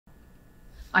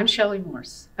I'm Shelley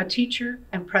Morse, a teacher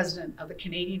and president of the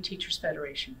Canadian Teachers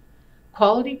Federation.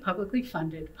 Quality, publicly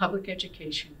funded public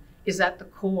education is at the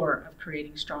core of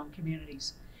creating strong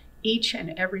communities, each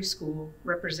and every school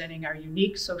representing our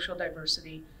unique social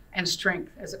diversity and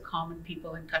strength as a common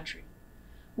people and country.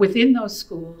 Within those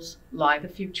schools lie the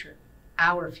future,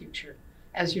 our future.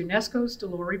 As UNESCO's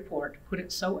Delors report put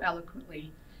it so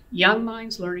eloquently, young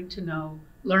minds learning to know,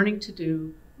 learning to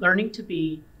do, learning to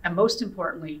be, and most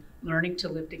importantly, learning to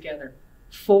live together.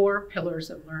 4 pillars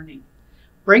of learning.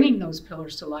 Bringing those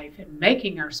pillars to life and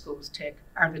making our schools tick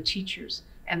are the teachers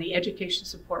and the education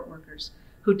support workers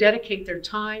who dedicate their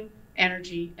time,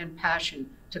 energy, and passion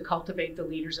to cultivate the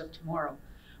leaders of tomorrow.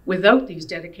 Without these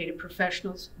dedicated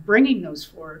professionals, bringing those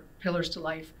 4 pillars to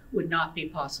life would not be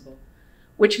possible.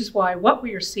 Which is why what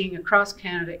we are seeing across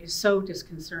Canada is so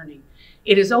disconcerting.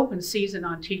 It is open season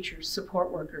on teachers,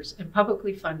 support workers, and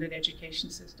publicly funded education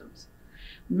systems.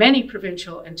 Many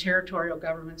provincial and territorial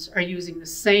governments are using the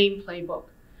same playbook.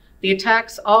 The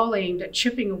attacks all aimed at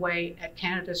chipping away at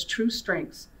Canada's true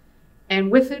strengths,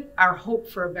 and with it, our hope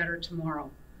for a better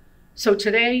tomorrow. So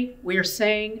today, we are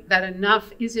saying that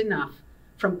enough is enough.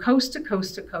 From coast to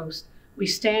coast to coast, we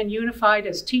stand unified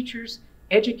as teachers,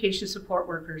 education support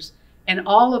workers, and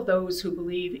all of those who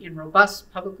believe in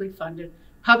robust, publicly funded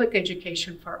public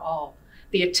education for all.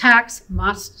 The attacks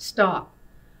must stop.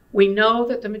 We know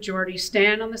that the majority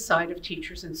stand on the side of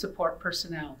teachers and support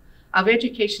personnel, of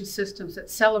education systems that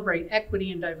celebrate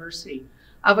equity and diversity,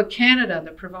 of a Canada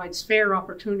that provides fair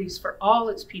opportunities for all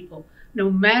its people, no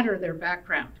matter their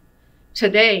background.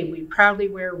 Today, we proudly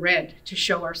wear red to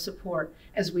show our support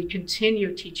as we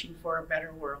continue teaching for a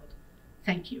better world.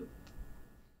 Thank you.